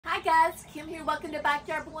Kim here, welcome to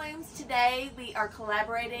Backyard Blooms. Today we are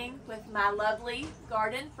collaborating with my lovely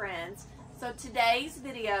garden friends. So today's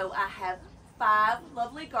video I have 5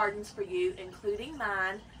 lovely gardens for you, including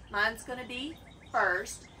mine. Mine's going to be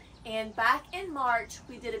first. And back in March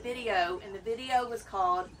we did a video, and the video was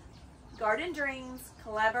called Garden Dreams,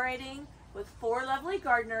 collaborating with 4 lovely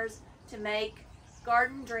gardeners to make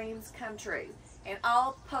garden dreams come true. And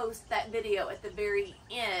I'll post that video at the very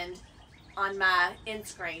end on my end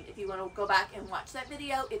screen if you want to go back and watch that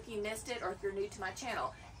video if you missed it or if you're new to my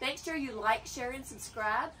channel. Make sure you like, share, and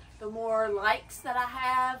subscribe. The more likes that I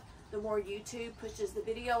have, the more YouTube pushes the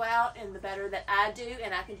video out, and the better that I do,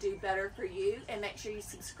 and I can do better for you. And make sure you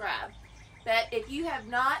subscribe. But if you have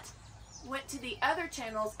not went to the other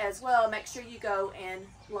channels as well, make sure you go and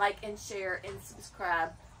like and share and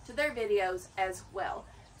subscribe to their videos as well.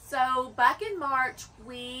 So back in March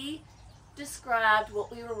we described what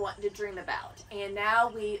we were wanting to dream about, and now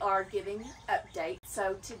we are giving updates.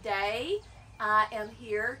 So today I am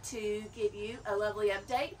here to give you a lovely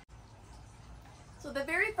update. So the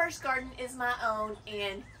very first garden is my own,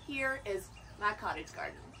 and here is my cottage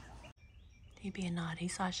garden. You being naughty,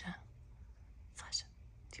 Sasha? Sasha,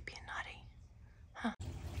 you being naughty? Huh?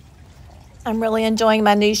 I'm really enjoying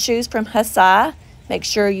my new shoes from Hisea. Make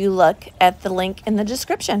sure you look at the link in the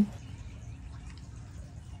description.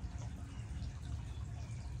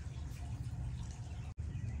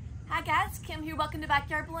 Hi guys, Kim here, welcome to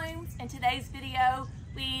Backyard Blooms. In today's video,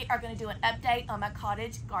 we are going to do an update on my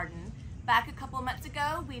cottage garden. Back a couple of months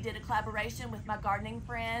ago, we did a collaboration with my gardening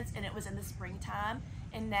friends, and it was in the springtime.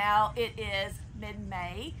 And now it is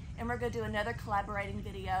mid-May, and we're going to do another collaborating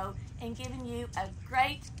video and giving you a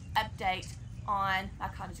great update on my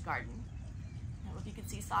cottage garden. I don't know if you can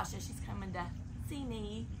see Sasha, she's coming to see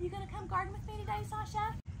me. You going to come garden with me today,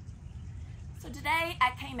 Sasha? So today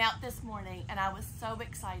I came out this morning and I was so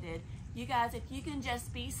excited. You guys, if you can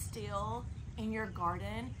just be still in your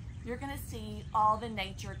garden, you're gonna see all the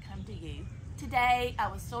nature come to you. Today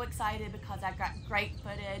I was so excited because I got great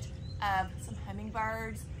footage of some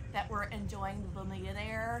hummingbirds that were enjoying the Vanilla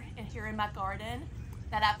there and here in my garden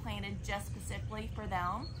that I planted just specifically for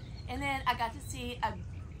them. And then I got to see a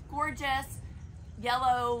gorgeous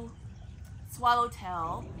yellow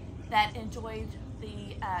swallowtail that enjoyed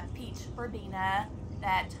the peach verbena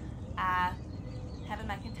that I have in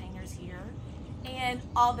my containers here, and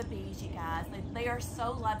all the bees, you guys. They are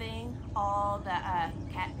so loving all the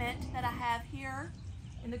catmint that I have here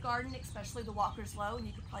in the garden, especially the Walker's Low, and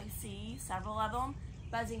you can probably see several of them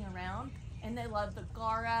buzzing around. And they love the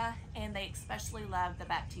Gara, and they especially love the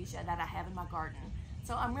Baptisia that I have in my garden.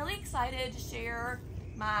 So I'm really excited to share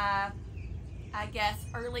my, I guess,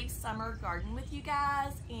 early summer garden with you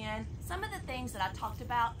guys, and some of the things that I talked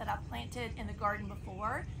about that I planted in the garden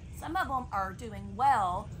before. Some of them are doing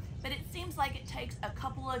well, but it seems like it takes a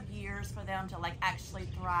couple of years for them to like actually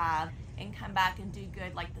thrive and come back and do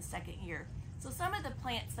good like the second year. So some of the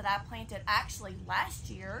plants that I planted actually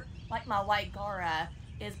last year, like my white Gara,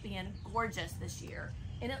 is being gorgeous this year,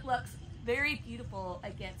 and it looks very beautiful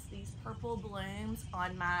against these purple blooms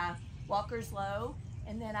on my Walker's Low.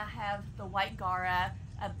 And then I have the white Gara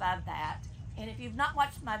above that. And if you've not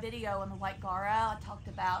watched my video on the white Gara, I talked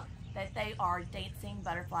about that they are dancing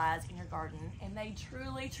butterflies in your garden. And they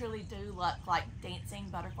truly, truly do look like dancing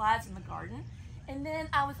butterflies in the garden. And then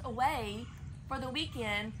I was away for the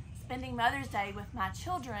weekend spending Mother's Day with my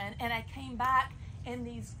children, and I came back and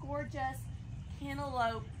these gorgeous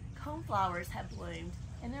cantaloupe coneflowers have bloomed.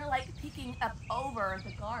 And they're like peeking up over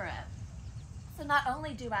the Gara. So not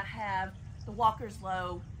only do I have the Walker's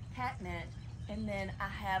Low catmint, and then I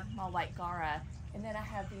have my white Gara, and then I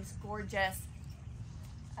have these gorgeous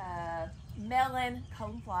melon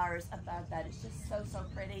coneflowers above that. It's just so, so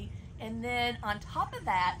pretty. And then on top of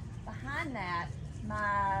that, behind that,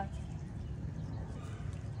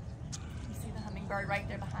 you see the hummingbird right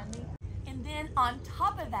there behind me? And then on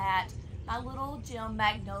top of that, my little gem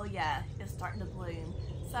magnolia is starting to bloom.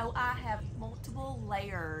 So I have multiple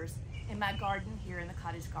layers in my garden here in the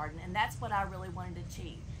cottage garden, and that's what I really wanted to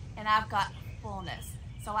achieve. And I've got fullness.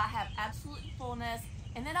 So I have absolute fullness,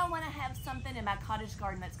 and then I want to have something in my cottage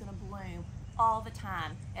garden that's going to bloom all the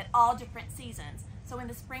time at all different seasons. So in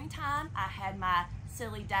the springtime I had my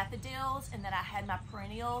silly daffodils, and then I had my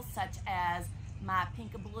perennials such as my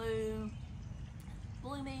pink and blue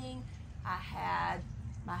blooming. I had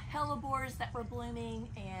my hellebores that were blooming,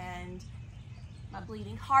 and my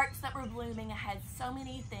bleeding hearts that were blooming. I had so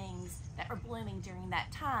many things that were blooming during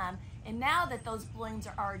that time. And now that those blooms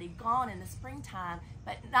are already gone in the springtime,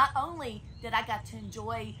 but not only did I get to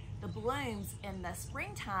enjoy the blooms in the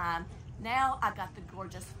springtime, now I got the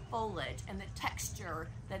gorgeous foliage and the texture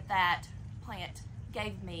that plant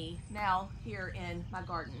gave me now here in my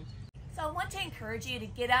garden. So I want to encourage you to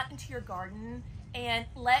get out into your garden and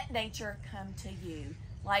let nature come to you.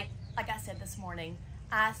 Like I said this morning,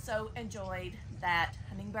 I so enjoyed that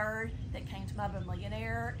hummingbird that came to my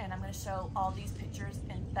billionaire, and I'm going to show all these pictures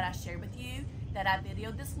that I shared with you that I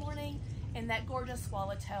videoed this morning. And that gorgeous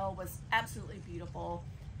swallowtail was absolutely beautiful.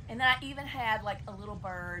 And then I even had like a little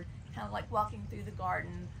bird kind of like walking through the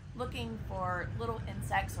garden looking for little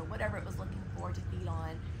insects or whatever it was looking for to feed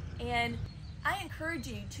on. And I encourage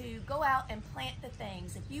you to go out and plant the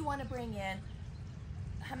things. If you want to bring in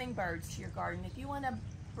hummingbirds to your garden, if you want to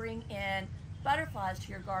bring in butterflies to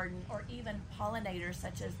your garden, or even pollinators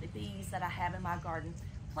such as the bees that I have in my garden,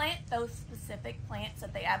 plant those specific plants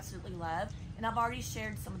that they absolutely love. And I've already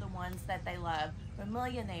shared some of the ones that they love.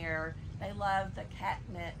 Millionaire, they love the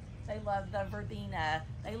catnip, they love the verbena,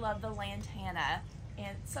 they love the lantana,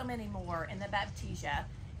 and so many more, and the baptisia.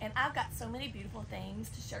 And I've got so many beautiful things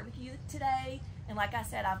to share with you today. And like I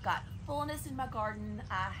said, I've got fullness in my garden,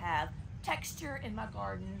 I have texture in my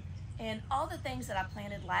garden, and all the things that I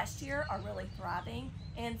planted last year are really thriving.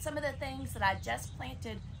 And some of the things that I just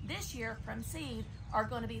planted this year from seed are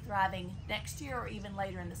going to be thriving next year or even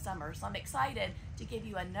later in the summer. So I'm excited to give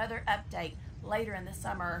you another update later in the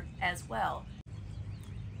summer as well.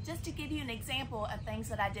 Just to give you an example of things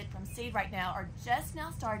that I did from seed right now are just now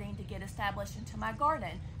starting to get established into my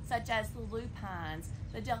garden, such as the lupines,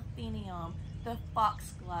 the delphinium, the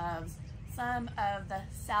foxgloves, some of the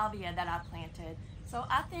salvia that I planted. So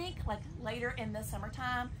I think like later in the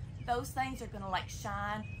summertime, those things are gonna like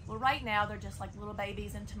shine. Well, right now they're just like little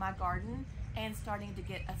babies into my garden and starting to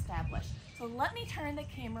get established. So let me turn the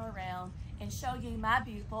camera around and show you my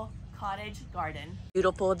beautiful cottage garden.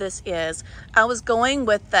 Beautiful this is. I was going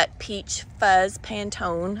with that peach fuzz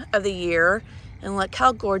Pantone of the year, and look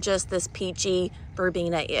how gorgeous this peachy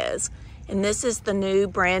verbena is. And this is the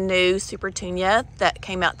brand new Supertunia that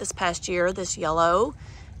came out this past year, this yellow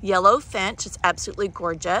finch. It's absolutely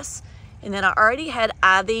gorgeous. And then I already had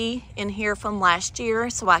ivy in here from last year,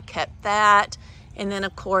 so I kept that. And then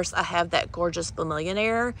of course I have that gorgeous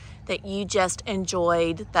Millionaire that you just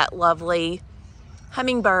enjoyed, that lovely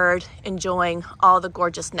hummingbird enjoying all the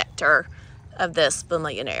gorgeous nectar of this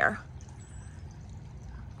Millionaire.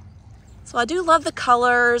 So I do love the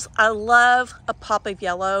colors. I love a pop of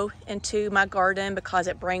yellow into my garden because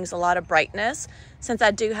it brings a lot of brightness. Since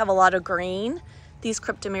I do have a lot of green, these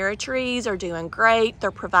cryptomeria trees are doing great.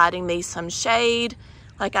 They're providing me some shade.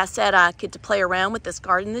 Like I said, I get to play around with this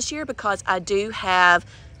garden this year because I do have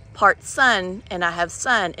part sun, and I have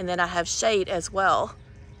sun, and then I have shade as well.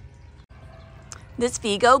 This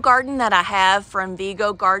Vego garden that I have from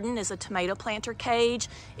Vego Garden is a tomato planter cage.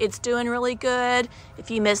 It's doing really good.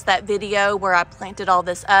 If you missed that video where I planted all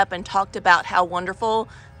this up and talked about how wonderful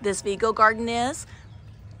this Vego garden is,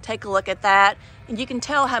 take a look at that. And you can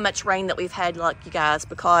tell how much rain that we've had, like you guys,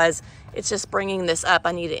 because it's just bringing this up.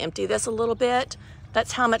 I need to empty this a little bit.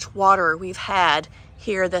 That's how much water we've had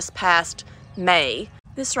here this past May.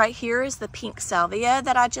 This right here is the pink salvia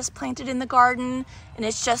that I just planted in the garden, and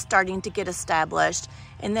it's just starting to get established.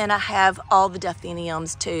 And then I have all the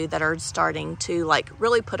delphiniums too that are starting to like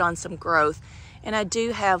really put on some growth. And I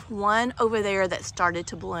do have one over there that started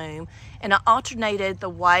to bloom, and I alternated the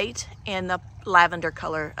white and the lavender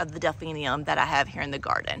color of the delphinium that I have here in the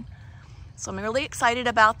garden. So I'm really excited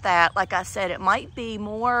about that. Like I said, it might be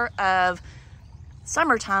more of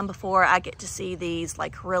summertime before I get to see these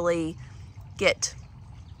like really get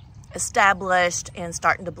established and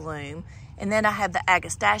starting to bloom. And then I have the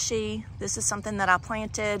agastache. This is something that I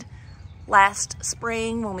planted last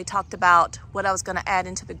spring when we talked about what I was going to add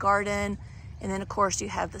into the garden. And then of course you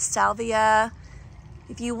have the salvia.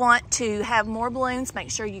 If you want to have more blooms, make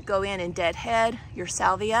sure you go in and deadhead your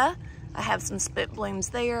salvia. I have some split blooms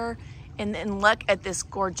there. And then look at this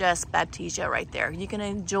gorgeous baptisia right there. You can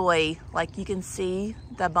enjoy, like you can see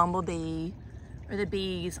the bumblebee or the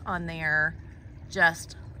bees on there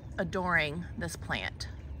just adoring this plant.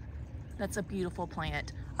 That's a beautiful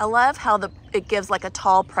plant. I love how it gives like a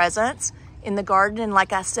tall presence in the garden. And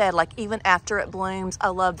like I said, like even after it blooms, I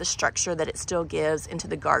love the structure that it still gives into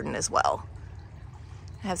the garden as well.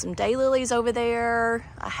 I have some daylilies over there.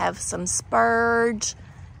 I have some spurge.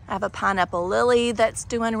 I have a pineapple lily that's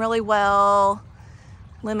doing really well.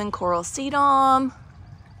 Lemon coral sedum.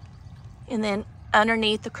 And then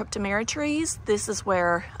underneath the cryptomeria trees, this is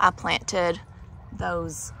where I planted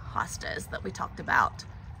those hostas that we talked about,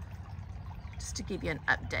 just to give you an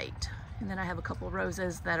update. And then I have a couple of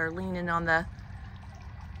roses that are leaning on the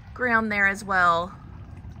ground there as well.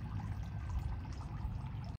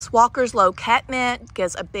 This Walker's Low Catmint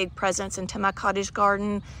gives a big presence into my cottage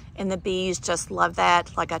garden, and the bees just love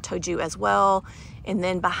that, like I told you as well. And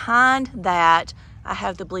then behind that, I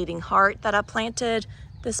have the Bleeding Heart that I planted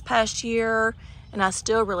this past year, and I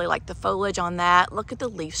still really like the foliage on that. Look at the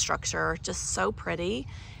leaf structure, just so pretty.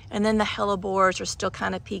 And then the hellebores are still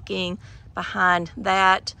kind of peeking behind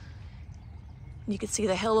that. You can see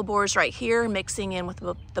the hellebores right here mixing in with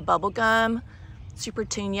the bubblegum.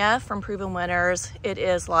 Supertunia from Proven Winners. It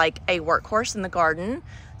is like a workhorse in the garden.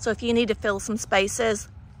 So if you need to fill some spaces,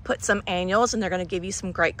 put some annuals, and they're going to give you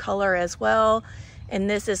some great color as well. And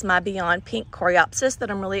this is my Beyond Pink Coreopsis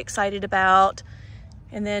that I'm really excited about.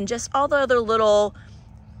 And then just all the other little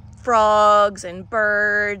frogs and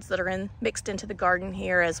birds that are mixed into the garden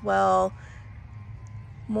here as well.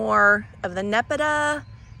 More of the Nepeta,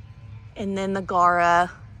 and then the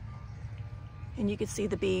Gara. And you can see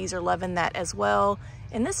the bees are loving that as well.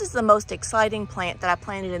 And this is the most exciting plant that I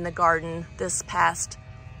planted in the garden this past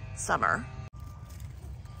summer.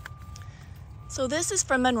 So this is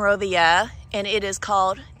from Monrovia, and it is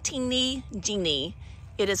called Teeny Genie.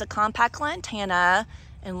 It is a compact lantana,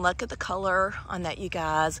 and look at the color on that, you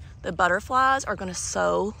guys. The butterflies are gonna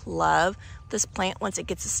so love this plant once it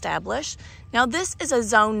gets established. Now this is a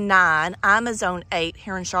zone 9. I'm a zone 8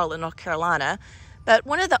 here in Charlotte, North Carolina. But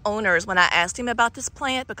one of the owners, when I asked him about this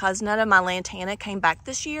plant, because none of my lantana came back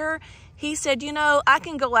this year, he said, you know, I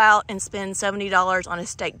can go out and spend $70 on a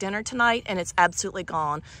steak dinner tonight and it's absolutely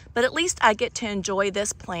gone. But at least I get to enjoy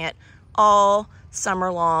this plant all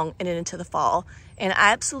summer long and into the fall. And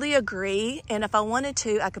I absolutely agree. And if I wanted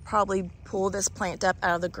to, I could probably pull this plant up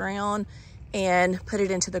out of the ground and put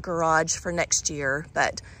it into the garage for next year.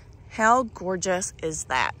 But how gorgeous is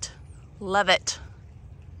that? Love it.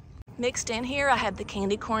 Mixed in here, I have the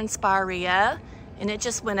candy corn spirea, and it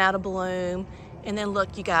just went out of bloom. And then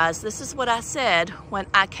look, you guys, this is what I said when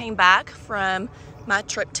I came back from my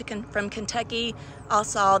trip from Kentucky. I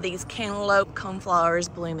saw these cantaloupe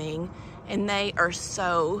coneflowers blooming, and they are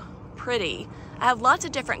so pretty. I have lots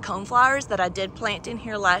of different coneflowers that I did plant in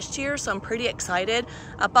here last year, so I'm pretty excited.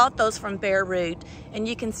 I bought those from Bare Root, and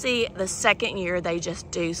you can see the second year they just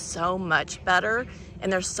do so much better,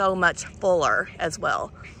 and they're so much fuller as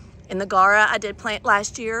well. And the Gara I did plant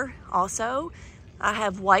last year also. I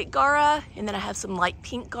have white Gara, and then I have some light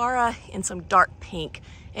pink Gara and some dark pink.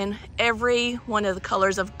 And every one of the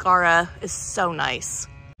colors of Gara is so nice.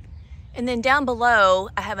 And then down below,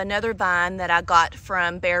 I have another vine that I got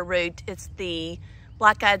from Bare Root. It's the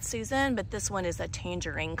Black-Eyed Susan, but this one is a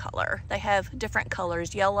tangerine color. They have different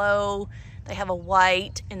colors, yellow, they have a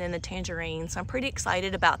white, and then the tangerine. So I'm pretty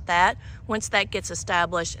excited about that. Once that gets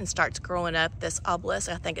established and starts growing up, this obelisk,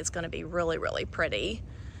 I think it's gonna be really, really pretty.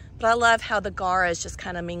 But I love how the Gara is just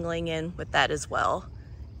kind of mingling in with that as well.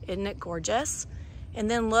 Isn't it gorgeous? And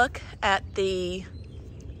then look at the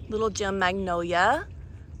little gem magnolia.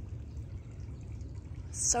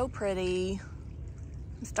 So pretty.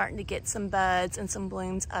 I'm starting to get some buds and some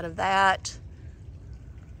blooms out of that.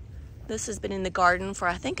 This has been in the garden for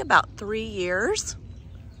I think about 3 years.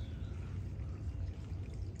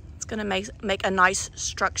 It's gonna make a nice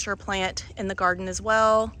structure plant in the garden as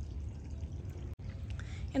well.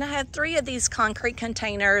 And I have 3 of these concrete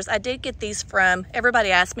containers. I did get these from,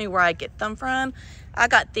 everybody asked me where I get them from. I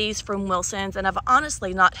got these from Wilson's, and I've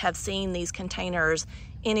honestly not have seen these containers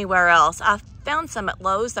anywhere else. I found some at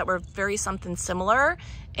Lowe's that were very something similar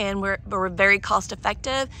and were very cost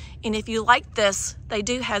effective. And if you like this, they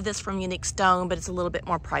do have this from Unique Stone, but it's a little bit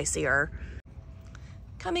more pricier.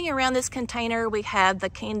 Coming around this container, we have the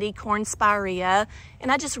candy corn spirea,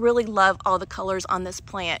 and I just really love all the colors on this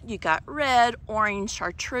plant. You got red, orange,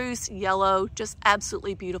 chartreuse, yellow, just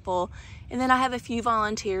absolutely beautiful. And then I have a few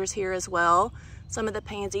volunteers here as well. Some of the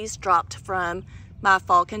pansies dropped from my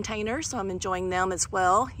fall container, so I'm enjoying them as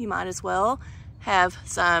well. You might as well have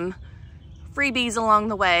some freebies along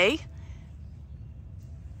the way.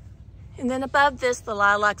 And then above this, the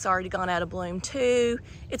lilac's already gone out of bloom too.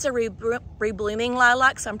 It's a reblooming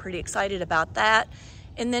lilac, so I'm pretty excited about that.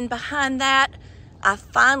 And then behind that, I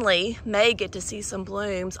finally may get to see some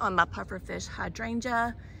blooms on my pufferfish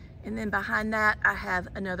hydrangea. And then behind that, I have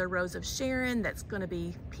another rose of Sharon that's gonna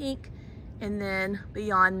be pink. And then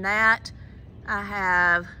beyond that, I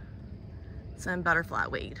have some butterfly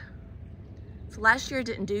weed. So last year it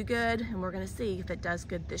didn't do good, and we're gonna see if it does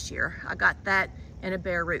good this year. I got that in a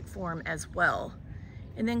bare root form as well.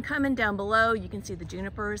 And then coming down below, you can see the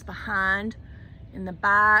junipers behind. In the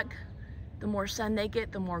back, the more sun they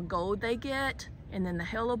get, the more gold they get. And then the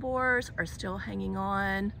hellebores are still hanging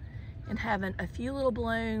on and having a few little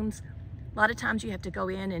blooms. A lot of times you have to go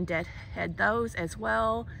in and deadhead those as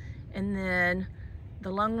well. And then The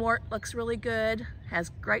lungwort looks really good, has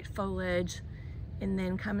great foliage. And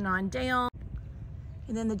then coming on down,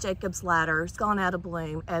 and then the Jacob's ladder's gone out of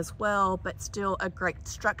bloom as well, but still a great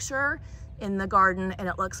structure in the garden, and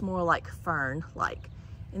it looks more like fern-like.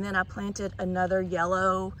 And then I planted another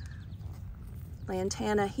yellow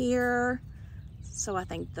lantana here. So I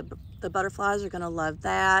think the butterflies are gonna love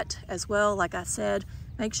that as well. Like I said,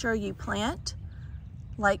 make sure you plant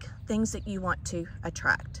like things that you want to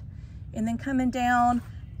attract. And then coming down,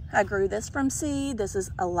 I grew this from seed. This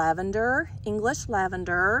is a lavender, English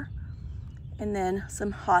lavender. And then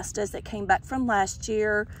some hostas that came back from last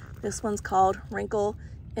year. This one's called Wrinkle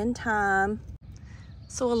in Time.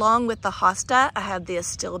 So along with the hosta, I have the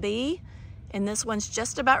astilbe, and this one's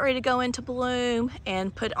just about ready to go into bloom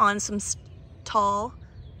and put on some tall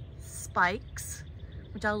spikes,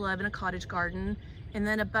 which I love in a cottage garden. And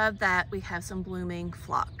then above that, we have some blooming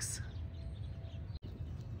phlox.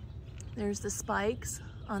 There's the spikes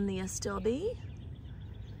on the astilbe.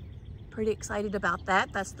 Pretty excited about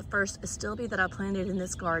that. That's the first astilbe that I planted in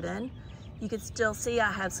this garden. You can still see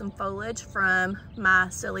I have some foliage from my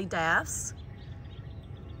silly daffs.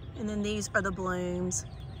 And then these are the blooms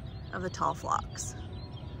of the tall phlox.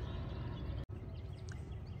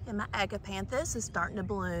 And my agapanthus is starting to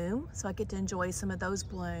bloom, so I get to enjoy some of those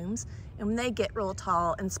blooms. And when they get real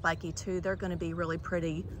tall and spiky too, they're gonna be really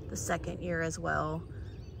pretty the second year as well.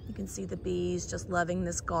 You can see the bees just loving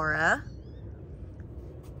this Gara.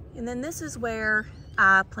 And then this is where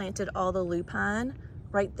I planted all the lupine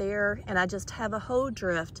right there, and I just have a whole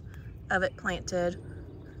drift of it planted,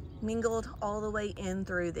 mingled all the way in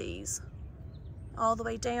through these, all the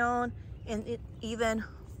way down, and it even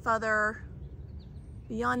further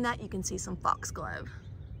beyond that, you can see some foxglove.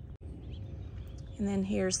 And then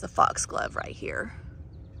here's the foxglove right here.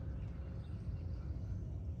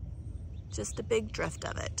 Just a big drift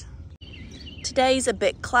of it. Today's a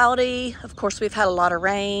bit cloudy. Of course, we've had a lot of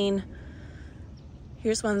rain.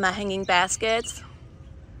 Here's one of my hanging baskets.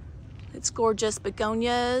 It's gorgeous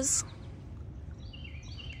begonias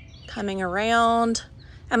coming around.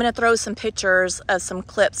 I'm gonna throw some pictures of some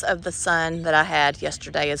clips of the sun that I had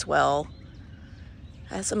yesterday as well.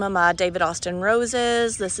 I have some of my David Austin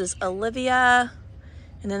roses. This is Olivia.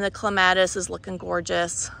 And then the clematis is looking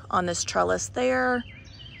gorgeous on this trellis there.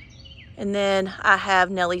 And then I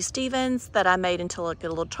have Nellie Stevens that I made into like a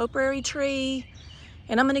little topiary tree.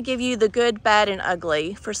 And I'm gonna give you the good, bad, and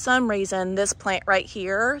ugly. For some reason, this plant right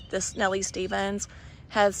here, this Nellie Stevens,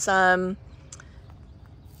 has some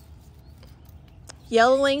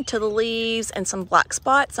yellowing to the leaves and some black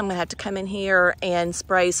spots. I'm gonna have to come in here and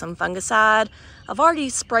spray some fungicide. I've already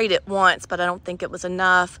sprayed it once, but I don't think it was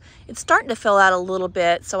enough. It's starting to fill out a little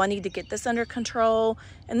bit, so I need to get this under control.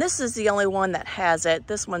 And this is the only one that has it.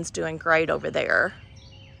 This one's doing great over there.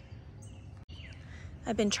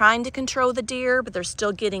 I've been trying to control the deer, but they're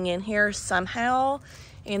still getting in here somehow.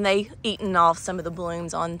 And they've eaten off some of the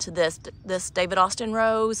blooms onto this David Austin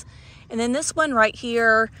rose. And then this one right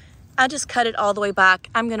here, I just cut it all the way back.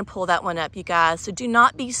 I'm gonna pull that one up, you guys. So do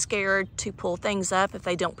not be scared to pull things up if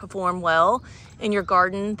they don't perform well in your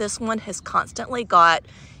garden. This one has constantly got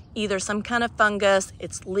either some kind of fungus,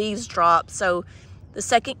 its leaves drop. So the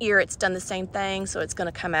second year it's done the same thing, so it's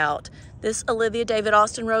gonna come out. This Olivia David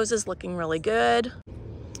Austin rose is looking really good.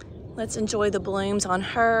 Let's enjoy the blooms on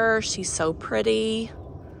her. She's so pretty.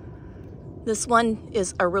 This one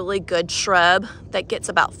is a really good shrub that gets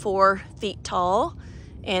about 4 feet tall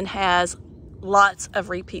and has lots of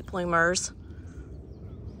repeat bloomers.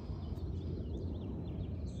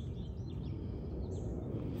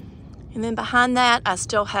 And then behind that, I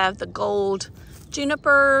still have the gold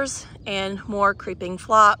junipers and more creeping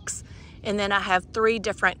phlox. And then I have 3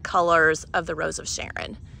 different colors of the Rose of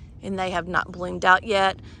Sharon, and they have not bloomed out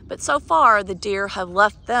yet. But so far, the deer have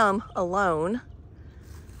left them alone.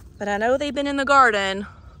 But I know they've been in the garden.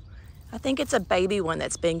 I think it's a baby one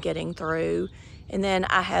that's been getting through. And then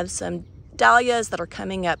I have some dahlias that are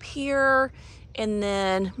coming up here. And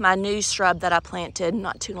then my new shrub that I planted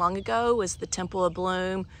not too long ago was the Temple of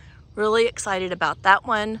Bloom. Really excited about that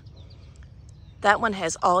one. That one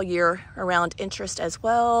has all year around interest as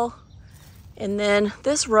well. And then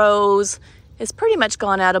this rose is pretty much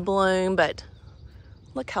gone out of bloom, but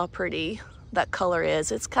look how pretty that color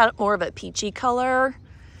is. It's kind of more of a peachy color.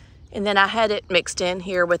 And then I had it mixed in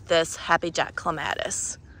here with this Happy Jack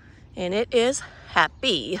clematis, and it is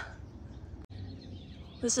happy.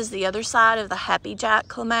 This is the other side of the Happy Jack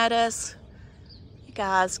clematis. You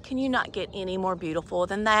guys, can you not get any more beautiful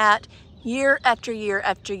than that? Year after year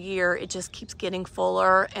after year, it just keeps getting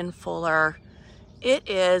fuller and fuller. It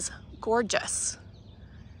is gorgeous.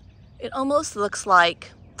 It almost looks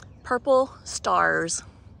like purple stars,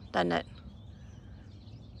 doesn't it?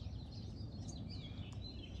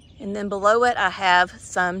 And then below it, I have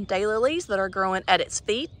some daylilies that are growing at its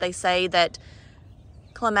feet. They say that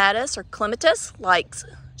clematis likes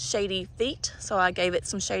shady feet, so I gave it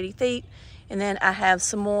some shady feet. And then I have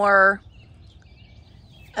some more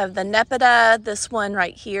of the Nepeta, this one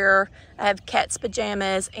right here. I have cat's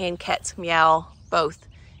pajamas and cat's meow, both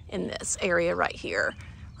in this area right here.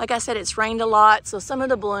 Like I said, it's rained a lot, so some of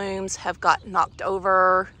the blooms have got knocked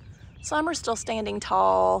over. Some are still standing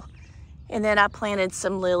tall. And then I planted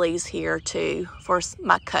some lilies here too for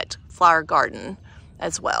my cut flower garden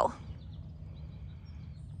as well.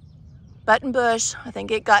 Button bush, I think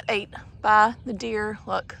it got ate by the deer,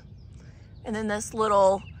 look. And then this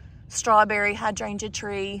little strawberry hydrangea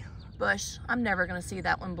tree bush. I'm never gonna see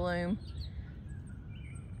that one bloom.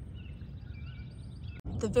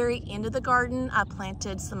 At the very end of the garden, I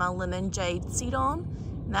planted some lemon jade sedum,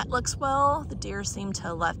 and that looks well. The deer seem to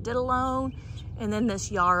have left it alone. And then this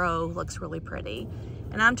yarrow looks really pretty.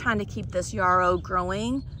 And I'm trying to keep this yarrow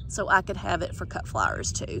growing so I could have it for cut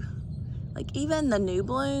flowers too. Like even the new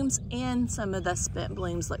blooms and some of the spent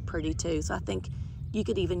blooms look pretty too. So I think you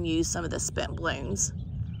could even use some of the spent blooms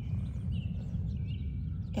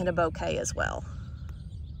in a bouquet as well.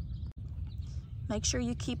 Make sure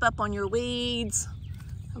you keep up on your weeds.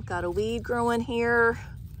 I've got a weed growing here.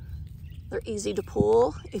 They're easy to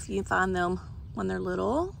pull if you find them when they're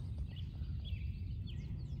little.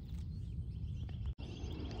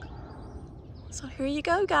 So here you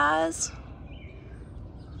go, guys.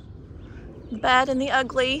 The bad and the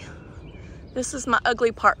ugly. This is my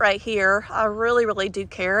ugly part right here. I really do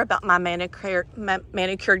care about my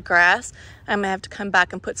manicured grass. I'm gonna have to come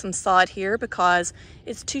back and put some sod here because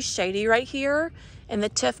it's too shady right here, and the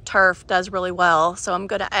Tiff turf does really well. So I'm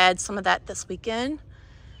gonna add some of that this weekend.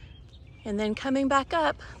 And then coming back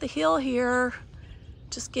up the hill here,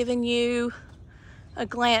 just giving you a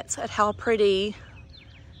glance at how pretty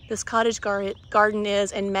this cottage garden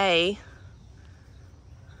is in May.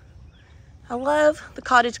 I love the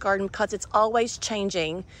cottage garden because it's always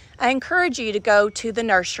changing. I encourage you to go to the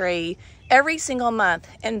nursery every single month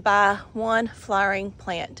and buy one flowering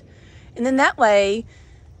plant. And then that way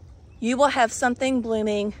you will have something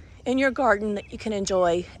blooming in your garden that you can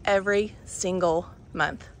enjoy every single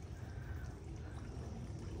month.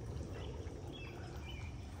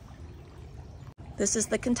 This is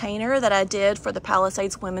the container that I did for the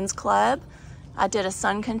Palisades Women's Club. I did a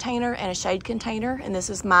sun container and a shade container, and this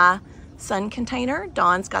is my sun container.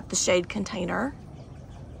 Dawn's got the shade container.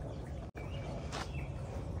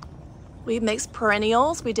 We mixed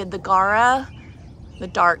perennials. We did the Gara, the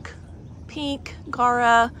dark pink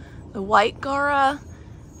Gara, the white Gara.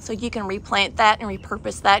 So you can replant that and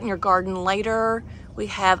repurpose that in your garden later. We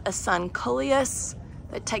have a sun coleus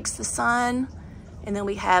that takes the sun. And then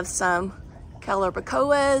we have some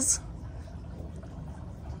calorabacoas,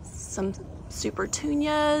 some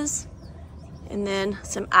supertunias, and then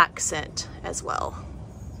some accent as well.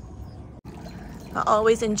 I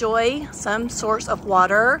always enjoy some source of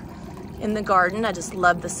water in the garden. I just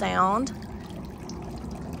love the sound.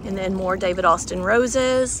 And then more David Austin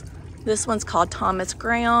roses. This one's called Thomas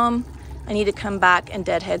Graham. I need to come back and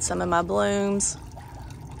deadhead some of my blooms,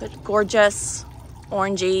 but gorgeous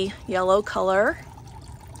orangey yellow color.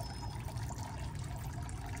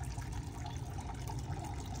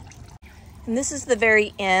 And this is the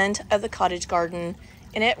very end of the cottage garden,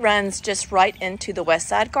 and it runs just right into the west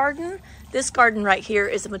side garden. This garden right here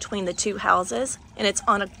is in between the two houses, and it's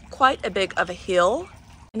on quite a big of a hill.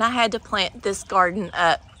 And I had to plant this garden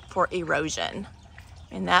up for erosion,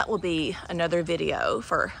 and that will be another video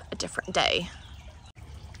for a different day.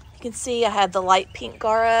 You can see I have the light pink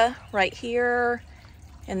Gara right here,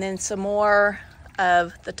 and then some more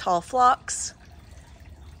of the tall phlox.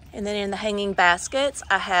 And then in the hanging baskets,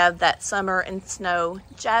 I have that summer and snow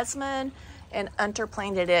jasmine and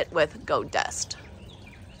interplanted it with gold dust.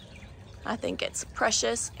 I think it's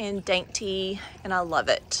precious and dainty, and I love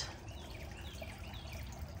it.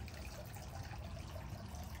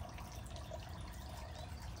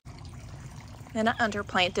 Then I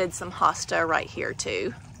underplanted some hosta right here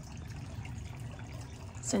too,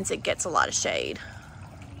 since it gets a lot of shade.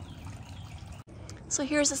 So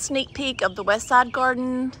here's a sneak peek of the west side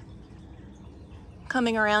garden,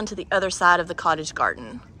 coming around to the other side of the cottage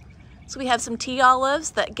garden. So we have some tea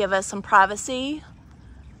olives that give us some privacy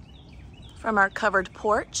from our covered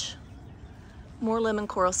porch. More lemon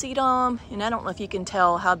coral sedum, and I don't know if you can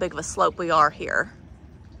tell how big of a slope we are here.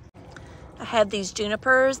 I had these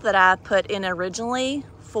junipers that I put in originally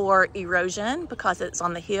for erosion because it's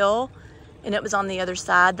on the hill, and it was on the other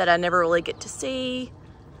side that I never really get to see.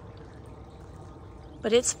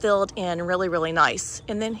 but it's filled in really, really nice.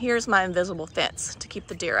 And then here's my invisible fence to keep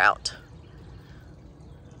the deer out.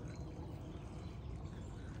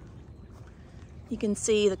 You can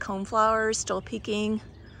see the coneflowers still peeking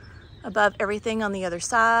above everything on the other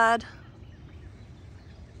side.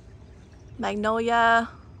 Magnolia.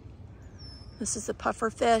 This is the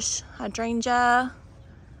pufferfish hydrangea.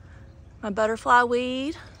 My butterfly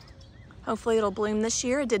weed. Hopefully it'll bloom this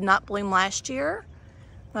year. It did not bloom last year.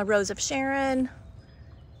 My rose of Sharon.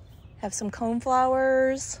 Have some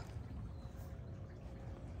coneflowers.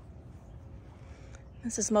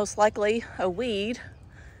 This is most likely a weed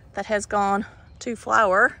that has gone to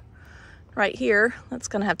flower right here. That's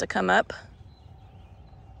gonna have to come up.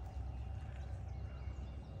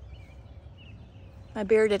 My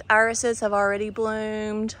bearded irises have already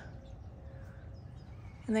bloomed.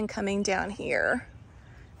 And then coming down here,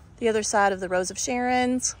 the other side of the rose of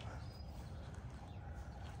Sharon's.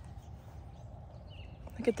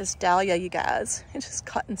 Look at this dahlia, you guys. It's just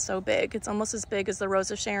gotten so big. It's almost as big as the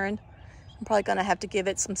rose of Sharon. I'm probably gonna have to give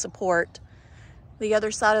it some support. The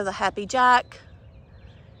other side of the Happy Jack.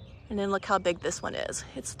 And then look how big this one is.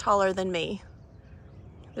 It's taller than me,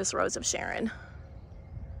 this rose of Sharon.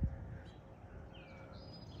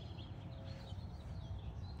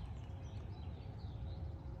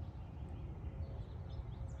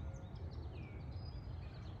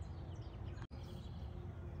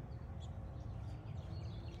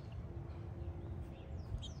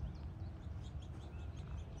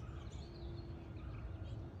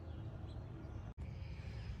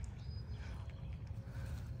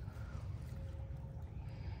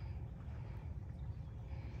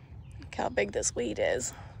 Look how big this weed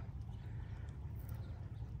is.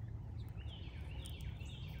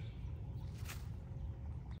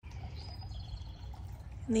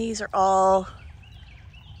 And these are all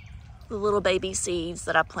the little baby seeds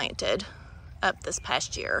that I planted up this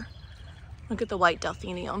past year. Look at the white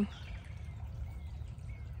delphinium.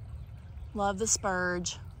 Love the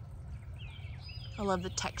spurge. I love the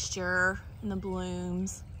texture and the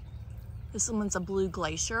blooms. This one's a blue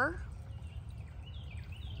glacier.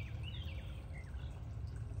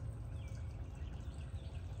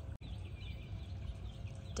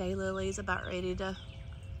 Daylilies about ready to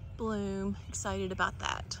bloom. Excited about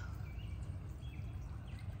that.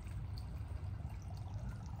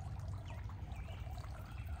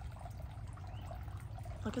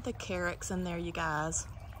 Look at the carex in there, you guys.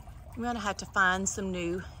 I'm gonna have to find some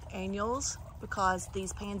new annuals because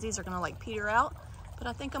these pansies are gonna like peter out, but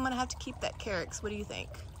I think I'm gonna have to keep that carex. What do you think?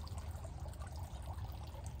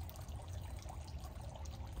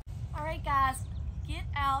 All right, guys, get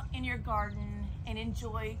out in your garden and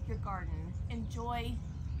enjoy your garden. Enjoy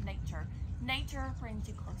nature. Nature brings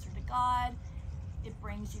you closer to God. It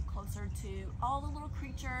brings you closer to all the little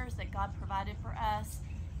creatures that God provided for us.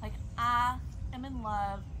 Like, I am in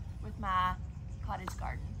love with my cottage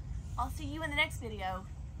garden. I'll see you in the next video.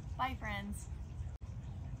 Bye, friends.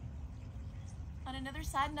 On another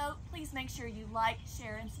side note, please make sure you like,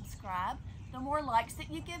 share, and subscribe. The more likes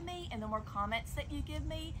that you give me and the more comments that you give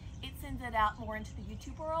me, it sends it out more into the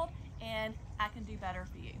YouTube world and I can do better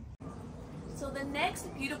for you. So the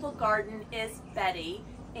next beautiful garden is Betty,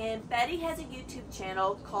 and Betty has a YouTube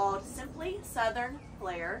channel called Simply Southern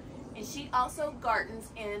Flair, and she also gardens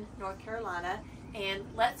in North Carolina. And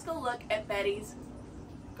let's go look at Betty's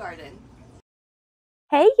garden.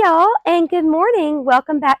 Hey y'all, and good morning.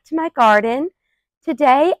 Welcome back to my garden.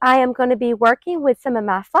 Today I am going to be working with some of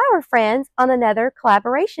my flower friends on another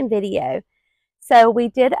collaboration video. So we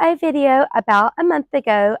did a video about a month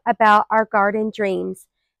ago about our garden dreams.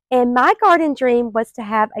 And my garden dream was to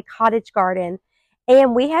have a cottage garden.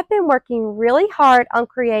 And we have been working really hard on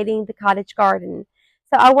creating the cottage garden.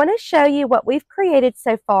 So I want to show you what we've created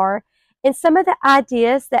so far and some of the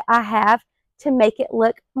ideas that I have to make it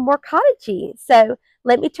look more cottagey. So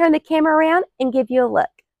let me turn the camera around and give you a look.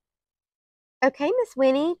 Okay, Miss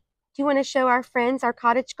Winnie, do you want to show our friends our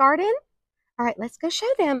cottage garden? All right, let's go show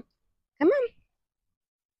them. Come on.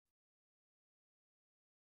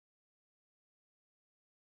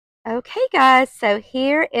 Okay, guys, so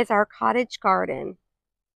here is our cottage garden.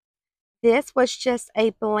 This was just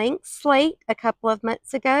a blank slate a couple of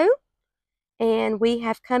months ago, and we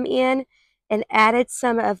have come in and added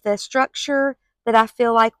some of the structure that I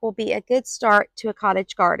feel like will be a good start to a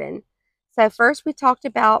cottage garden. So first we talked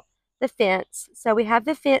about the fence. So we have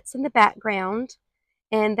the fence in the background,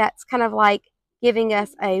 and that's kind of like giving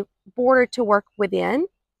us a border to work within.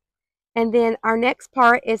 And then our next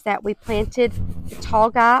part is that we planted the tall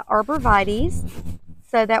guy arborvitaes.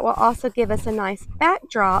 So that will also give us a nice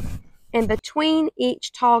backdrop. And between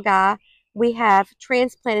each tall guy, we have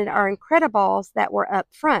transplanted our Incredibles that were up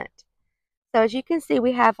front. So as you can see,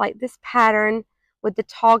 we have like this pattern with the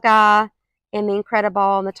tall guy and the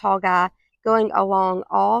Incredible and the tall guy going along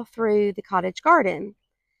all through the cottage garden.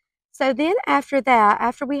 So then after that,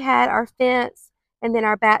 after we had our fence and then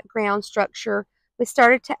our background structure, we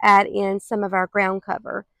started to add in some of our ground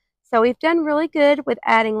cover. So we've done really good with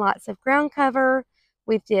adding lots of ground cover.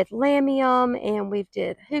 We've did lamium and we've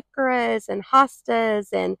did heucheras and hostas,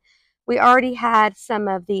 and we already had some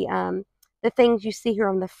of the things you see here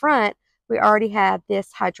on the front. We already had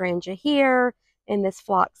this hydrangea here and this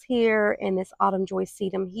phlox here and this autumn joy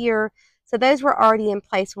sedum here. So those were already in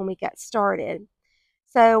place when we got started.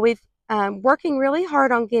 So we've working really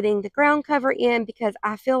hard on getting the ground cover in, because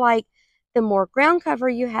I feel like the more ground cover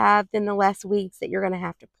you have, then the less weeds that you're going to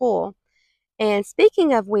have to pull. And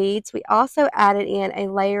speaking of weeds, we also added in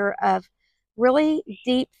a layer of really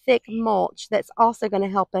deep, thick mulch that's also going to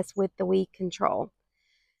help us with the weed control.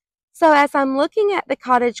 So as I'm looking at the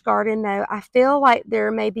cottage garden, though, I feel like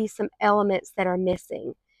there may be some elements that are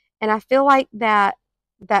missing. And I feel like that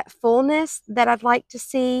fullness that I'd like to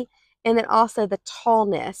see, and then also the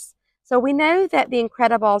tallness. So we know that the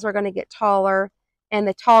Incredibles are going to get taller and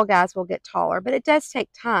the tall guys will get taller, but it does take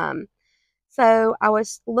time. So I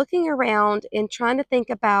was looking around and trying to think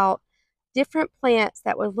about different plants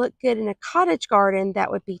that would look good in a cottage garden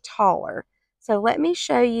that would be taller. So let me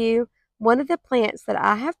show you one of the plants that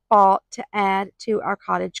I have bought to add to our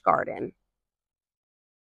cottage garden.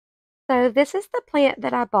 So this is the plant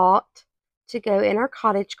that I bought to go in our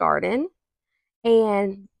cottage garden,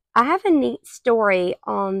 and I have a neat story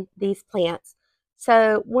on these plants.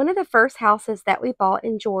 So one of the first houses that we bought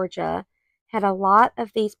in Georgia had a lot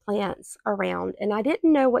of these plants around, and I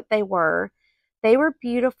didn't know what they were. They were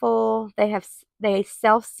beautiful. They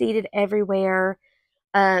self-seeded everywhere.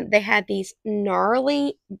 They had these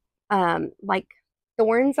gnarly like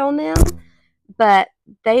thorns on them, but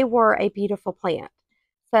they were a beautiful plant.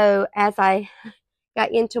 So as I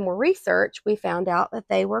got into more research, we found out that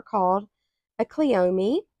they were called a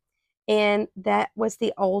cleome, and that was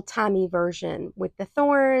the old-timey version with the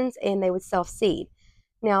thorns, and they would self-seed.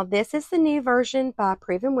 Now this is the new version by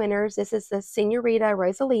Proven Winners. This is the Senorita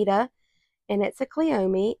Rosalita, and it's a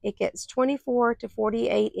cleome. It gets 24 to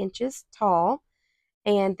 48 inches tall,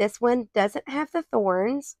 and this one doesn't have the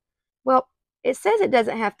thorns. Well, it says it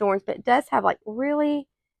doesn't have thorns, but it does have like really,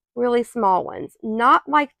 really small ones, not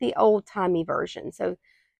like the old-timey version. So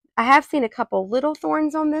I have seen a couple little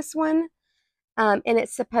thorns on this one, and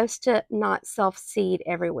it's supposed to not self-seed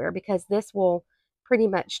everywhere, because this will pretty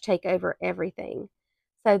much take over everything.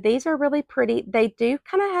 So these are really pretty. They do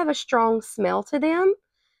kind of have a strong smell to them,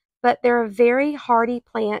 but they're a very hardy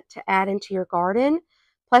plant to add into your garden.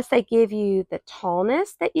 Plus they give you the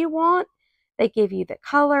tallness that you want. They give you the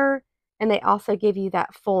color, and they also give you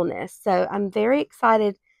that fullness. So I'm very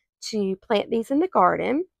excited to plant these in the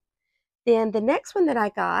garden. Then the next one that I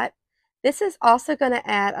got, this is also going to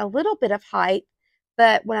add a little bit of height,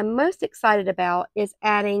 but what I'm most excited about is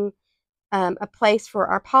adding a place for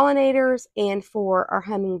our pollinators and for our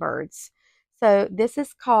hummingbirds. So this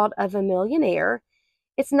is called a Vermillionaire.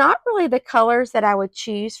 It's not really the colors that I would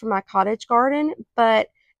choose for my cottage garden, but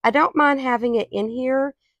I don't mind having it in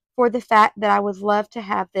here for the fact that I would love to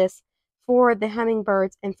have this for the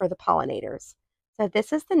hummingbirds and for the pollinators. So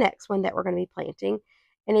this is the next one that we're going to be planting,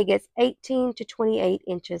 and it gets 18 to 28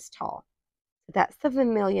 inches tall. So that's the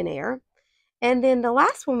Vermillionaire. And then the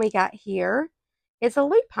last one we got here is a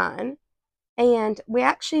lupine. And we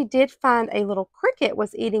actually did find a little cricket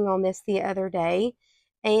was eating on this the other day,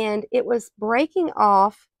 and it was breaking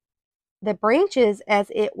off the branches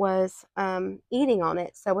as it was eating on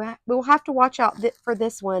it. So we'll have to watch out for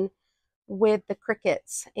this one with the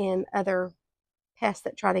crickets and other pests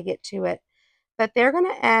that try to get to it. But they're going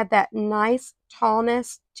to add that nice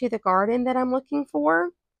tallness to the garden that I'm looking for.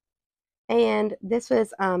 And this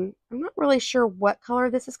was, I'm not really sure what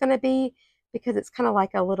color this is going to be, because it's kind of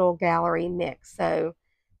like a little gallery mix. So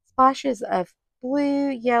splashes of blue,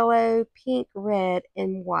 yellow, pink, red,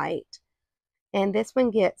 and white. And this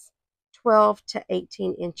one gets 12 to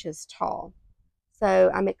 18 inches tall.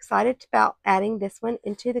 So I'm excited about adding this one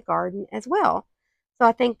into the garden as well. So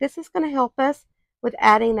I think this is going to help us with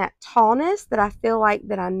adding that tallness that I feel like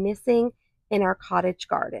that I'm missing in our cottage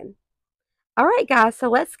garden. All right, guys, so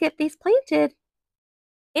let's get these planted.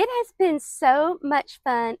 It has been so much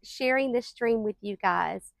fun sharing this dream with you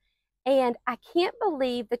guys, and I can't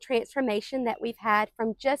believe the transformation that we've had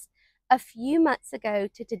from just a few months ago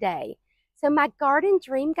to today. So my garden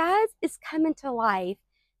dream, guys, is coming to life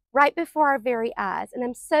right before our very eyes, and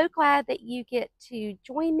I'm so glad that you get to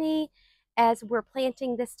join me as we're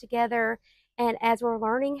planting this together and as we're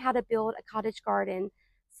learning how to build a cottage garden.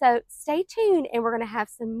 So stay tuned, and we're going to have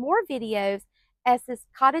some more videos as this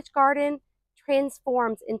cottage garden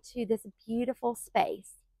transforms into this beautiful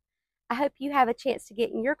space. I hope you have a chance to get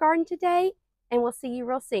in your garden today, and we'll see you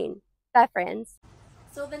real soon. Bye, friends.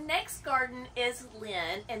 So the next garden is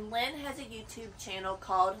Lynn, and Lynn has a YouTube channel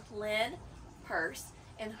called Lynn Purse,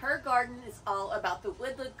 and her garden is all about the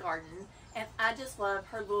woodland garden, and I just love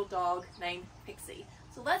her little dog named Pixie.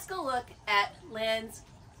 So let's go look at Lynn's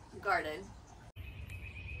garden.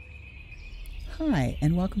 Hi,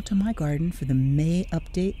 and welcome to my garden for the May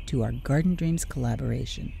update to our Garden Dreams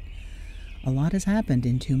collaboration. A lot has happened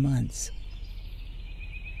in 2 months.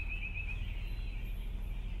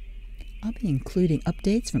 I'll be including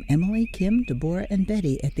updates from Emily, Kim, DeBorrah, and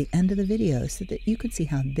Betty at the end of the video so that you can see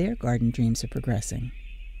how their garden dreams are progressing.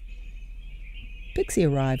 Pixie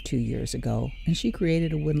arrived 2 years ago, and she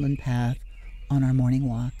created a woodland path on our morning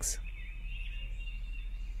walks.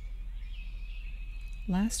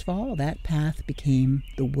 Last fall, that path became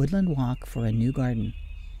the woodland walk for a new garden.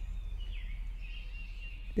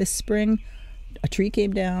 This spring, a tree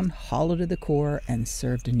came down, hollow to the core, and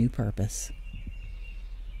served a new purpose.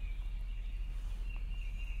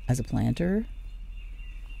 As a planter,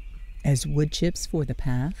 as wood chips for the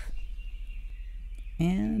path,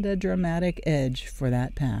 and a dramatic edge for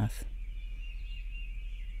that path.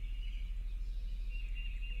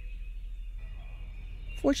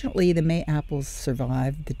 Fortunately, the May apples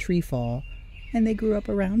survived the tree fall, and they grew up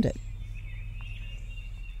around it.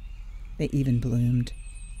 They even bloomed.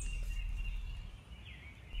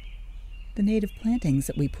 The native plantings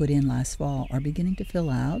that we put in last fall are beginning to fill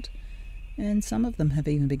out, and some of them have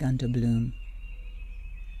even begun to bloom.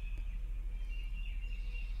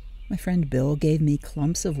 My friend Bill gave me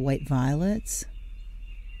clumps of white violets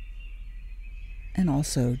and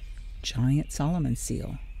also giant Solomon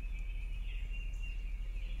seal.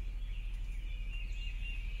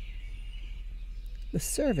 The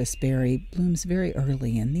serviceberry blooms very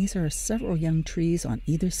early, and these are several young trees on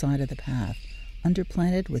either side of the path,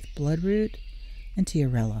 underplanted with bloodroot and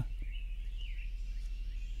tiarella.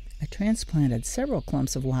 I transplanted several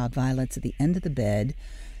clumps of wild violets at the end of the bed,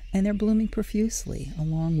 and they're blooming profusely,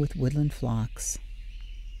 along with woodland phlox.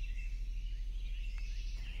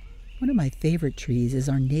 One of my favorite trees is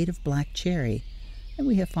our native black cherry, and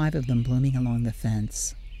we have 5 of them blooming along the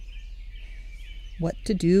fence. What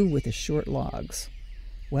to do with the short logs?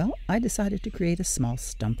 Well, I decided to create a small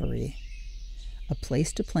stumpery, a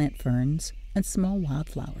place to plant ferns and small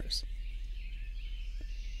wildflowers.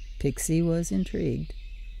 Pixie was intrigued.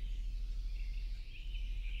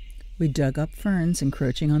 We dug up ferns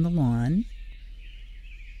encroaching on the lawn,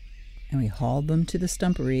 and we hauled them to the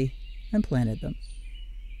stumpery and planted them.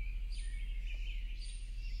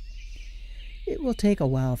 It will take a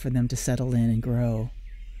while for them to settle in and grow,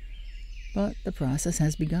 but the process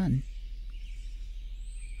has begun.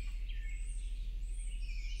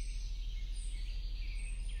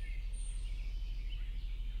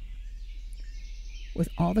 With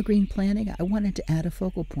all the green planting, I wanted to add a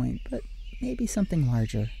focal point, but maybe something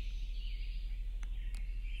larger.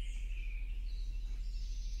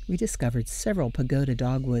 We discovered several pagoda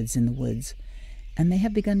dogwoods in the woods, and they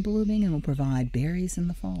have begun blooming and will provide berries in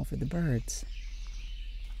the fall for the birds.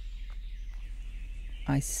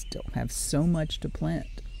 I still have so much to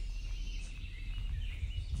plant.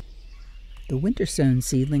 The winter sown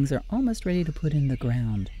seedlings are almost ready to put in the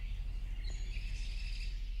ground.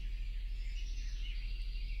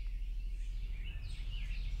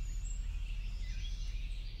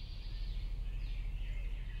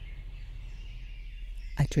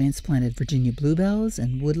 I transplanted Virginia bluebells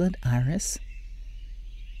and woodland iris,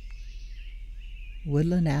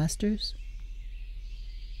 woodland asters,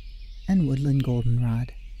 and woodland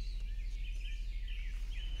goldenrod.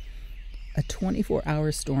 A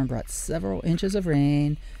 24-hour storm brought several inches of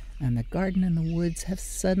rain, and the garden and the woods have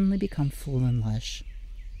suddenly become full and lush.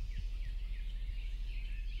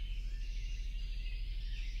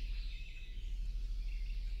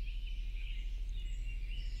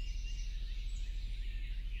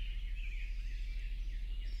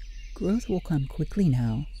 Growth will come quickly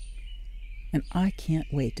now, and I can't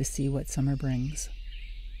wait to see what summer brings.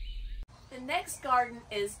 The next garden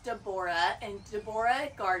is DeBorrah, and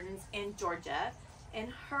DeBorrah gardens in Georgia, and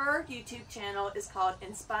her YouTube channel is called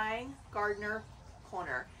Inspiring Gardener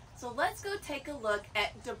Corner. So let's go take a look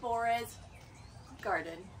at DeBorrah's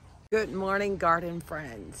garden. Good morning, garden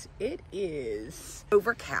friends. It is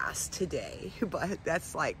overcast today, but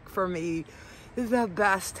that's like, for me, the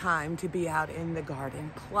best time to be out in the garden.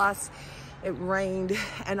 Plus, it rained,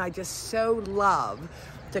 and I just so love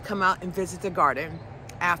to come out and visit the garden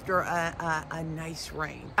after a nice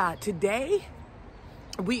rain. Today,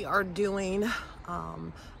 we are doing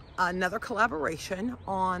another collaboration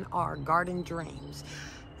on our garden dreams.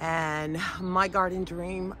 And my garden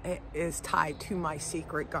dream is tied to my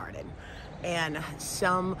secret garden and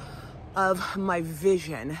some of my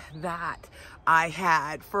vision that I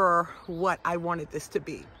had for what I wanted this to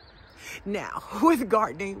be. Now, with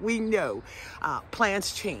gardening, we know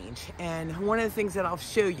plans change. And one of the things that I'll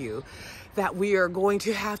show you that we are going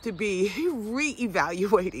to have to be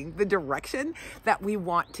re-evaluating the direction that we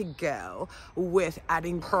want to go with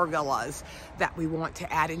adding pergolas that we want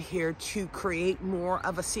to add in here to create more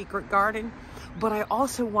of a secret garden. But I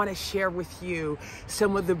also want to share with you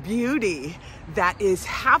some of the beauty that is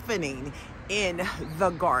happening in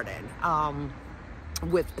the garden.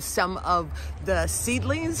 With some of the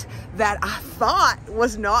seedlings that I thought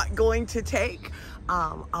was not going to take.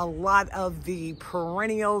 A lot of the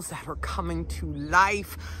perennials that are coming to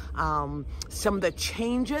life, some of the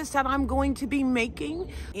changes that I'm going to be making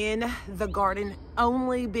in the garden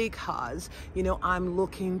only because, you know, I'm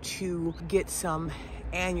looking to get some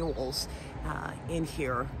annuals in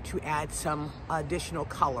here to add some additional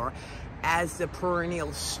color as the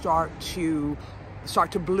perennials start to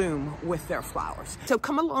bloom with their flowers. So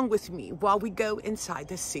come along with me while we go inside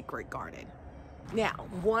the secret garden. Now,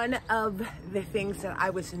 one of the things that I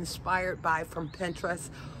was inspired by from Pinterest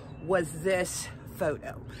was this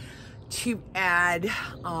photo to add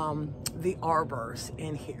the arbors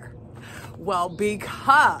in here. Well,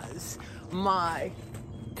 because my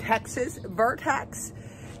Texas Vertex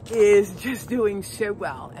is just doing so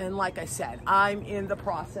well, and like I said, I'm in the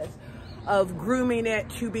process of grooming it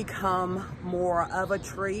to become more of a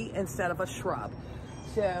tree instead of a shrub.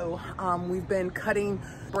 So we've been cutting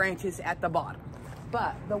branches at the bottom.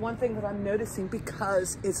 But the one thing that I'm noticing,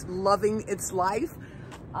 because it's loving its life,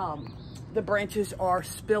 the branches are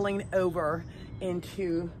spilling over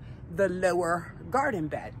into the lower garden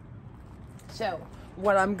bed. So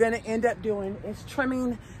what I'm gonna end up doing is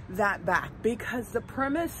trimming that back, because the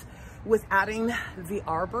premise with adding the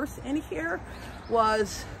arbors in here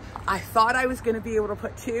was I thought I was gonna be able to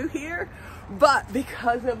put 2 here, but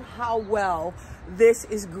because of how well this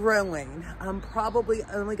is growing, I'm probably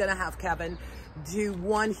only gonna have Kevin do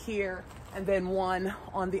 1 here and then 1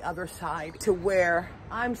 on the other side, to where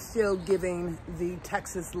I'm still giving the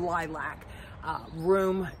Texas lilac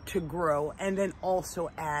room to grow, and then also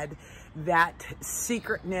add that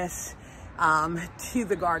secretness to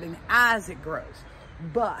the garden as it grows.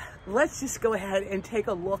 But let's just go ahead and take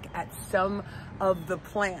a look at some of the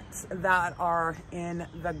plants that are in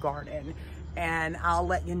the garden, and I'll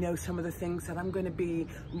let you know some of the things that I'm going to be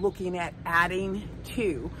looking at adding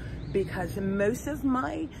to, because most of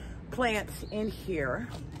my plants in here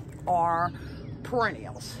are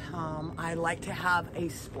perennials. I like to have a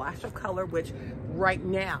splash of color, which right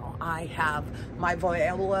now I have my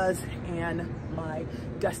violas and my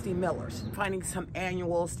dusty millers. Finding some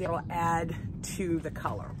annuals that will add to the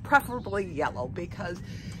color, preferably yellow, because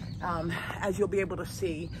as you'll be able to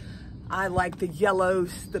see, I like the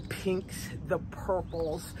yellows, the pinks, the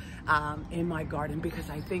purples in my garden, because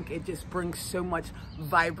I think it just brings so much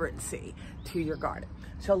vibrancy to your garden.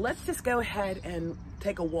 So let's just go ahead and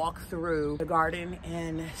take a walk through the garden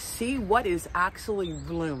and see what is actually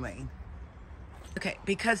blooming. Okay,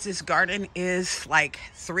 because this garden is like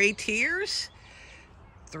 3 tiers,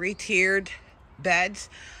 3-tiered beds,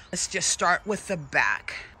 let's just start with the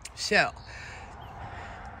back. So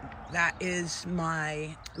that is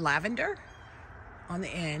my lavender on the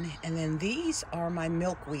end, and then these are my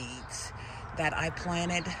milkweeds that I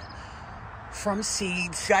planted from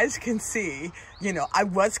seeds. You guys can see, you know, I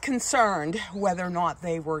was concerned whether or not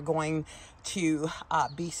they were going to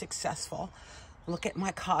be successful. Look at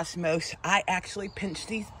my cosmos. I actually pinched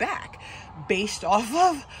these back based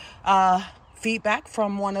off of feedback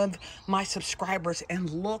from one of my subscribers, and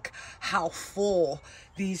look how full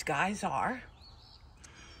these guys are.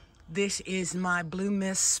 This is my blue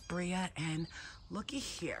mist sprea, and looky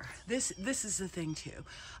here. This is the thing too.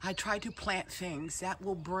 I try to plant things that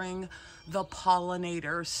will bring the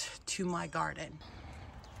pollinators to my garden.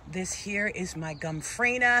 This here is my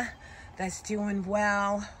Gumfrena that's doing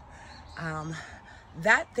well.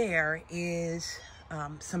 That there is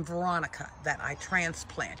some Veronica that I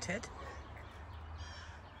transplanted.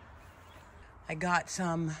 I got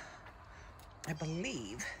some, I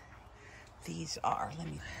believe these are,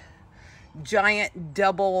 giant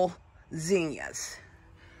double zinnias.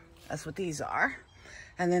 That's what these are.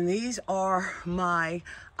 And then these are my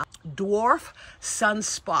dwarf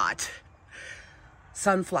sunspot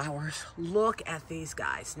sunflowers. Look at these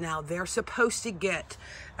guys. Now they're supposed to get,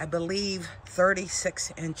 I believe,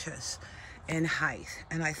 36 inches in height.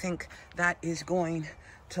 And I think that is going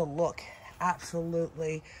to look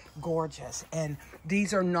absolutely gorgeous. And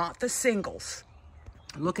these are not the singles.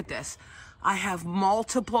 Look at this. I have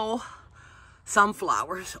multiple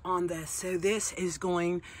sunflowers on this. So this is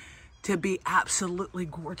going to be absolutely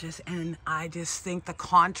gorgeous. And I just think the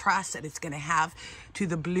contrast that it's going to have to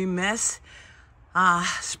the blue mist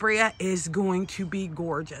Sprea is going to be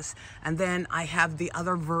gorgeous. And then I have the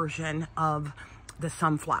other version of the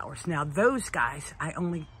sunflowers. Now those guys, I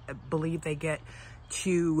only believe they get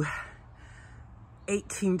to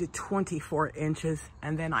 18 to 24 inches.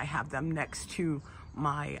 And then I have them next to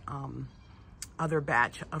my other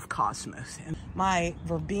batch of Cosmos. And my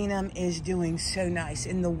Verbena is doing so nice.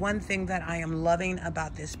 And the one thing that I am loving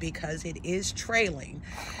about this, because it is trailing,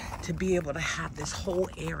 to be able to have this whole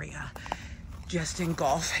area just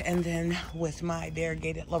engulfed. And then with my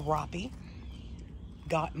variegated Larapi,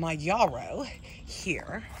 got my yarrow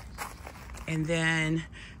here. And then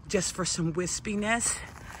just for some wispiness,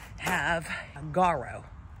 have Garo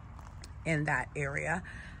in that area.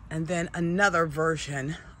 And then another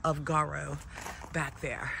version of Garo back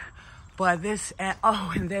there. But this,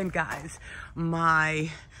 oh, and then guys, my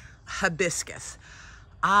hibiscus.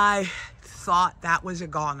 I thought that was a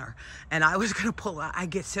goner and I was gonna pull out. I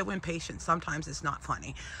get so impatient. Sometimes it's not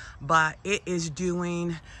funny, but it is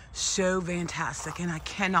doing so fantastic and I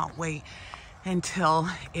cannot wait until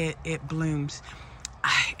it blooms.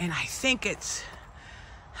 And I think it's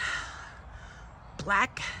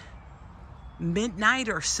Black Midnight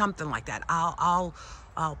or something like that. I'll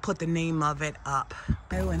put the name of it up.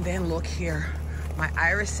 Oh, and then look here, my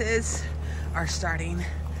irises are starting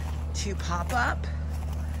to pop up.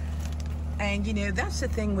 And you know, that's the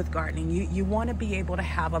thing with gardening. You want to be able to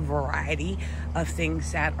have a variety of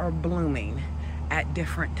things that are blooming at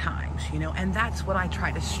different times, you know, and that's what I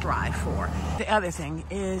try to strive for. The other thing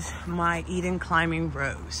is my Eden Climbing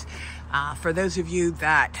Rose. For those of you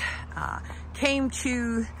that came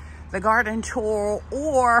to the garden tour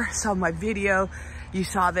or saw my video, you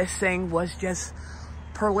saw this thing was just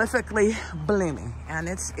prolifically blooming, and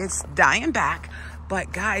it's dying back.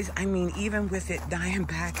 But guys, I mean, even with it dying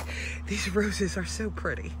back, these roses are so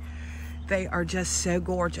pretty. They are just so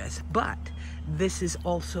gorgeous. But this is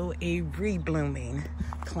also a reblooming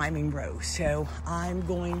climbing rose. So I'm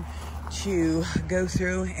going to go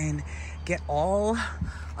through and get all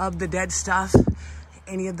of the dead stuff,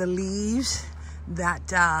 any of the leaves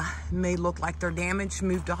that may look like they're damaged,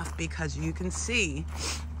 moved off, because you can see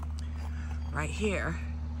right here,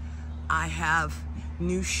 I have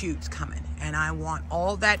new shoots coming, and I want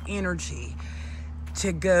all that energy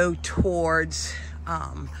to go towards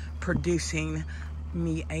producing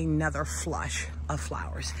me another flush of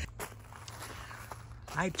flowers.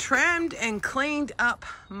 I trimmed and cleaned up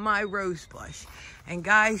my rose bush, and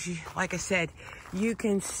guys, like I said, you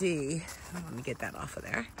can see, let me get that off of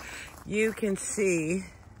there. You can see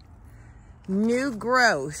new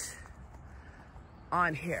growth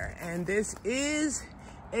on here, and this is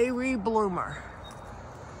a rebloomer.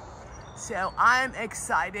 So I'm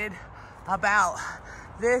excited about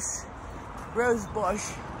this rose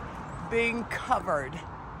bush being covered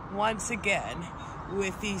once again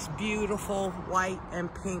with these beautiful white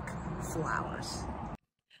and pink flowers.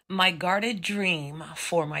 My garden dream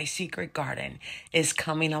for my secret garden is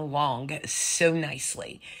coming along so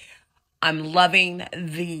nicely. I'm loving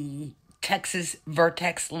the Texas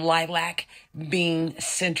Vertex Lilac being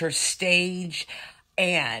center stage,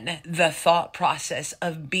 and the thought process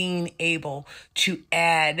of being able to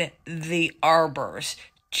add the arbors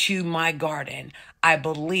to my garden, I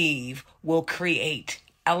believe will create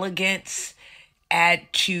elegance, add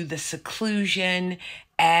to the seclusion,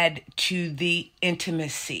 add to the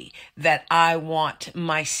intimacy that I want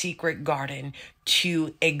my secret garden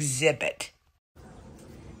to exhibit.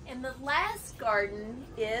 And the last garden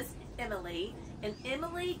is Emily, and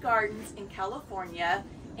Emily gardens in California,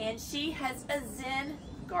 and she has a Zen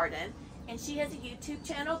garden, and she has a YouTube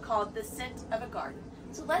channel called The Scent of a Garden.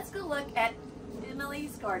 So let's go look at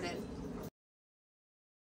Emily's garden.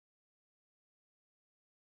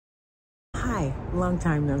 Hi, long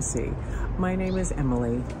time no see. My name is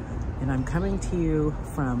Emily, and I'm coming to you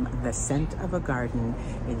from The Scent of a Garden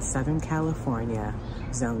in Southern California,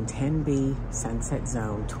 Zone 10B, Sunset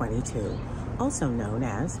Zone 22, also known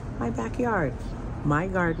as my backyard. My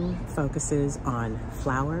garden focuses on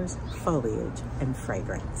flowers, foliage, and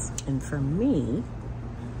fragrance. And for me,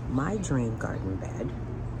 my dream garden bed,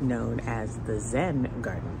 known as the Zen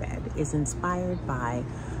garden bed, is inspired by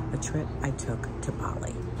a trip I took to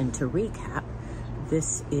Bali. And to recap,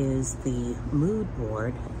 this is the mood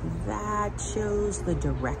board that shows the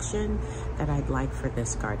direction that I'd like for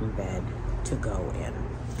this garden bed to go in.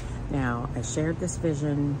 Now, I shared this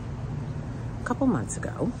vision a couple months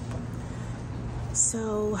ago.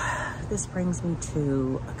 So this brings me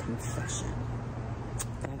to a confession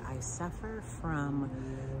that I suffer from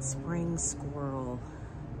spring squirrel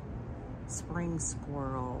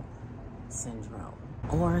syndrome,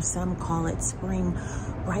 or some call it spring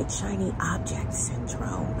bright shiny object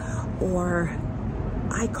syndrome, or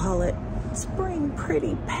I call it spring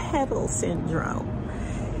pretty petal syndrome.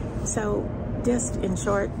 So just in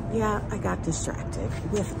short, yeah, I got distracted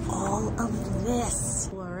with all of this.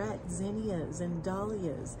 Floret zinnias and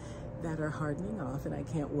dahlias that are hardening off and I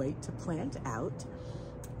can't wait to plant out,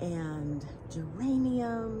 and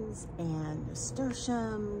geraniums and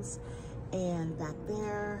nasturtiums, and back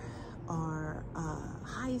there are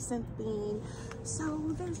hyacinth bean.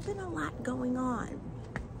 So there's been a lot going on,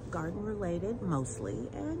 garden related mostly,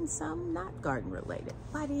 and some not garden related,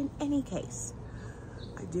 but in any case,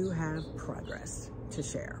 I do have progress to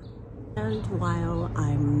share. And while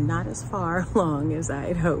I'm not as far along as I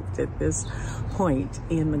had hoped at this point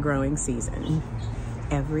in the growing season,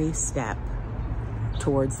 every step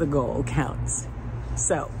towards the goal counts.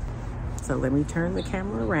 So let me turn the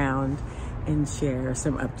camera around and share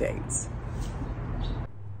some updates.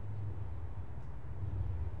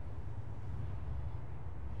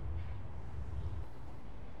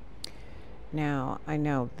 Now, I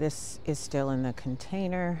know this is still in the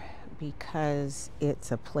container because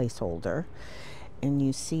it's a placeholder, and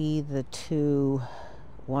you see the three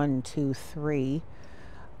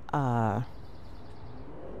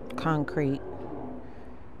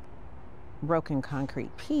broken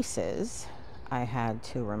concrete pieces I had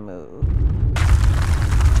to remove.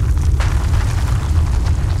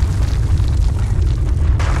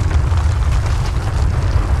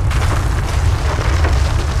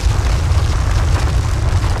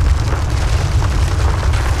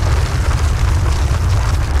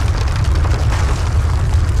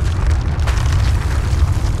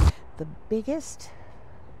 The biggest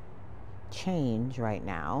change right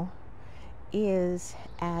now is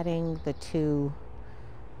adding the two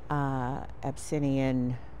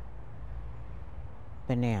Abyssinian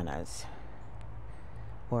bananas,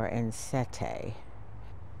 or ensete.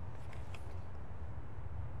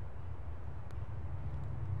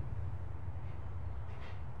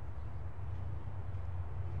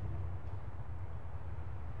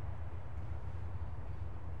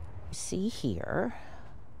 You see here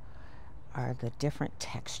are the different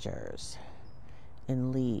textures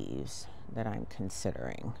in leaves that I'm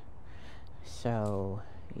considering. So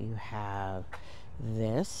you have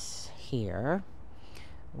this here,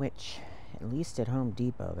 which at least at Home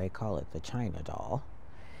Depot they call it the China doll,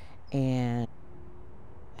 and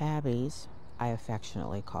abbeys, I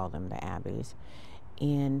affectionately call them the abbeys,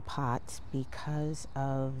 in pots because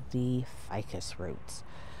of the ficus roots.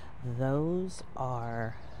 Those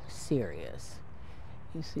are serious.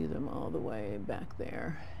 You see them all the way back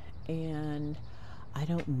there, and I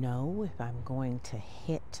don't know if I'm going to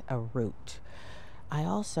hit a root. I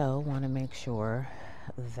also want to make sure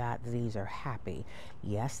that these are happy.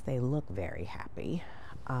 Yes, they look very happy,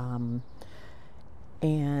 and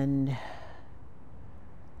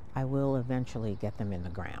I will eventually get them in the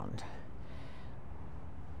ground.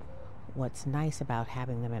 What's nice about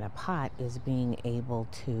having them in a pot is being able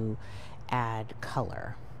to add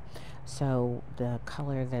color. So the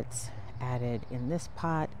color that's added in this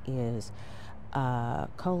pot is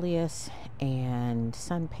coleus and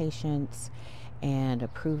sun patience and a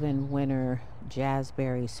proven winner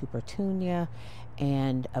jazzberry supertunia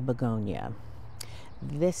and a begonia.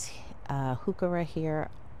 This heuchera here,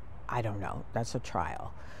 I don't know, that's a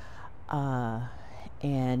trial.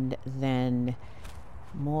 And then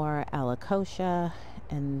more alocasia,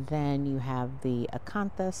 and then you have the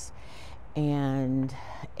acanthus and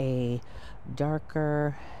a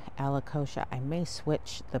darker alocasia. I may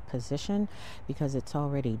switch the position because it's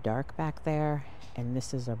already dark back there, and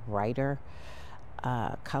this is a brighter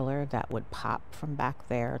color that would pop from back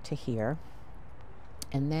there to here.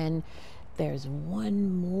 And then there's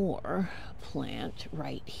one more plant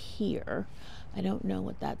right here. I don't know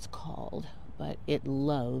what that's called, but it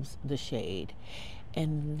loves the shade.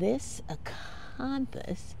 And this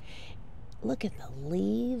acanthus, look at the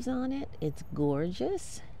leaves on it. It's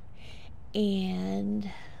gorgeous.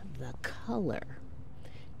 And the color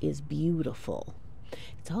is beautiful.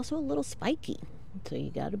 It's also a little spiky, so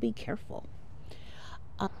you got to be careful.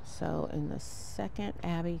 So in the second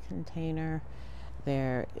abbey container,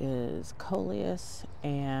 there is coleus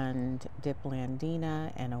and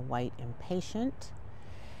diplandina and a white impatient.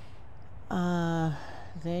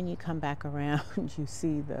 Then you come back around, you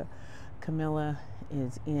see the Camilla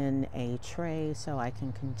is in a tray, so I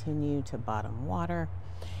can continue to bottom water,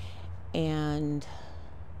 and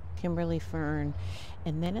Kimberly fern.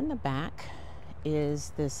 And then in the back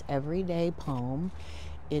is this everyday palm.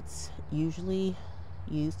 It's usually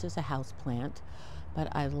used as a house plant, but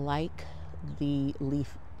I like the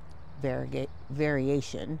leaf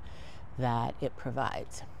variation that it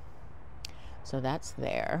provides. So that's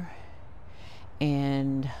there.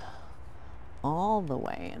 And all the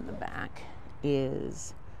way in the back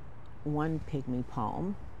is one pygmy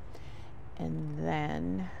palm. And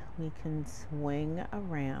then we can swing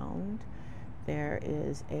around. There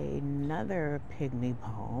is another pygmy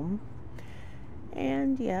palm.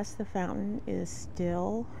 And yes, the fountain is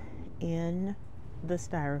still in the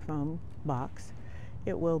styrofoam box.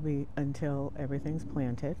 It will be until everything's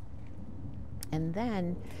planted. And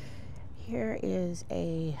then here is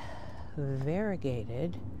a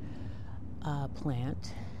variegated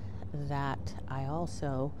plant that I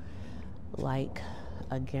also like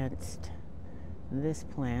against this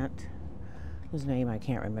plant, whose name I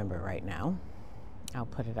can't remember right now. I'll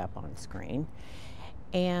put it up on screen.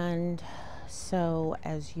 And so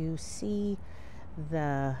as you see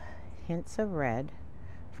the hints of red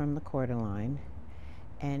from the cordyline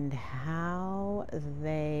and how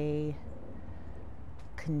they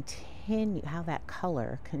continue, how that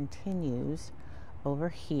color continues over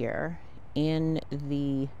here in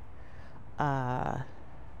the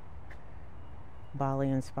Bali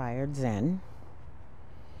inspired Zen.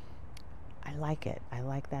 I like it. I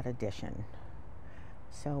like that addition.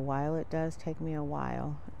 So while it does take me a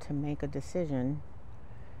while to make a decision,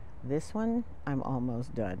 this one I'm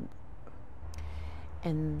almost done.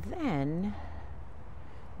 And then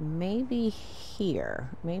maybe here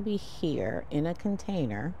in a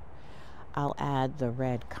container, I'll add the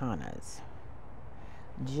red cannas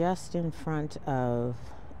just in front of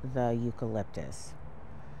the eucalyptus.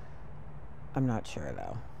 I'm not sure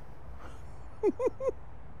though.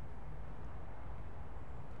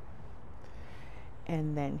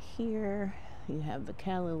 And then here you have the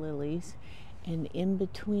calla lilies, and in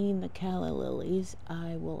between the calla lilies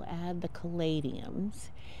I will add the caladiums,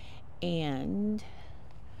 and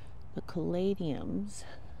the caladiums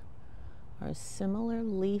are a similar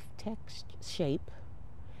leaf shape,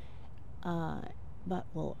 but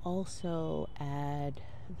will also add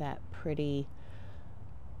that pretty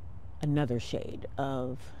another shade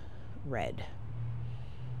of red.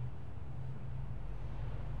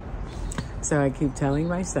 So I keep telling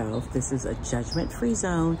myself this is a judgment-free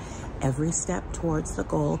zone. Every step towards the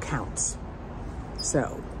goal counts.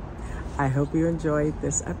 So I hope you enjoyed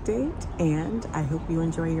this update, and I hope you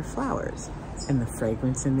enjoy your flowers and the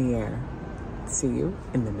fragrance in the air. See you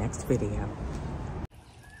in the next video.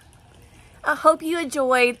 I hope you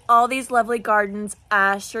enjoyed all these lovely gardens.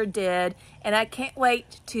 I sure did. And I can't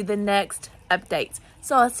wait to the next updates.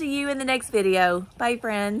 So I'll see you in the next video. Bye,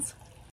 friends.